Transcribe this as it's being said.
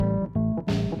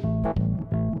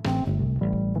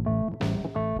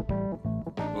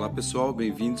Olá pessoal,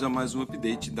 bem-vindos a mais um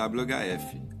update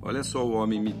WHF. Olha só o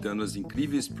homem imitando as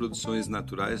incríveis produções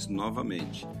naturais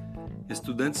novamente.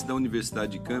 Estudantes da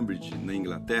Universidade de Cambridge, na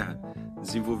Inglaterra,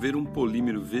 desenvolveram um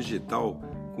polímero vegetal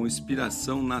com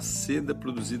inspiração na seda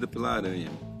produzida pela aranha.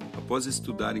 Após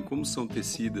estudarem como são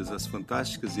tecidas as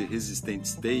fantásticas e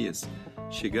resistentes teias,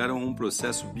 chegaram a um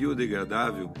processo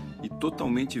biodegradável e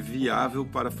totalmente viável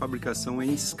para a fabricação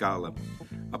em escala.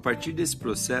 A partir desse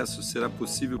processo, será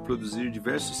possível produzir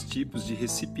diversos tipos de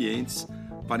recipientes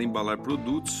para embalar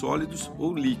produtos sólidos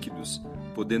ou líquidos,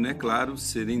 podendo, é claro,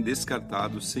 serem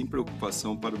descartados sem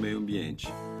preocupação para o meio ambiente,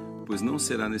 pois não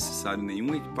será necessário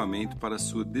nenhum equipamento para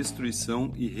sua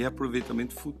destruição e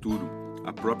reaproveitamento futuro.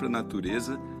 A própria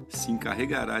natureza se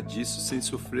encarregará disso sem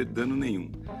sofrer dano nenhum.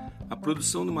 A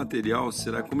produção do material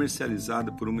será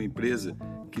comercializada por uma empresa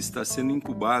que está sendo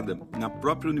incubada na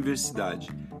própria universidade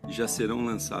e já serão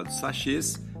lançados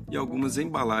sachês e algumas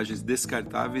embalagens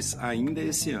descartáveis ainda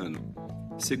esse ano.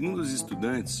 Segundo os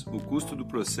estudantes, o custo do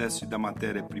processo e da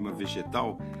matéria-prima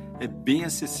vegetal é bem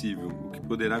acessível, o que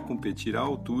poderá competir à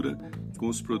altura com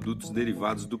os produtos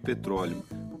derivados do petróleo.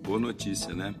 Boa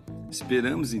notícia, né?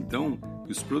 Esperamos então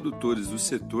que os produtores do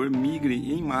setor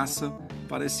migrem em massa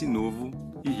para esse novo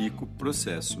e rico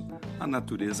processo. A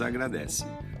natureza agradece.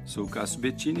 Sou Cássio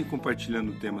Bettini,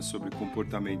 compartilhando temas sobre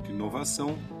comportamento e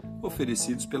inovação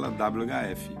oferecidos pela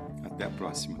WHF. Até a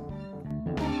próxima!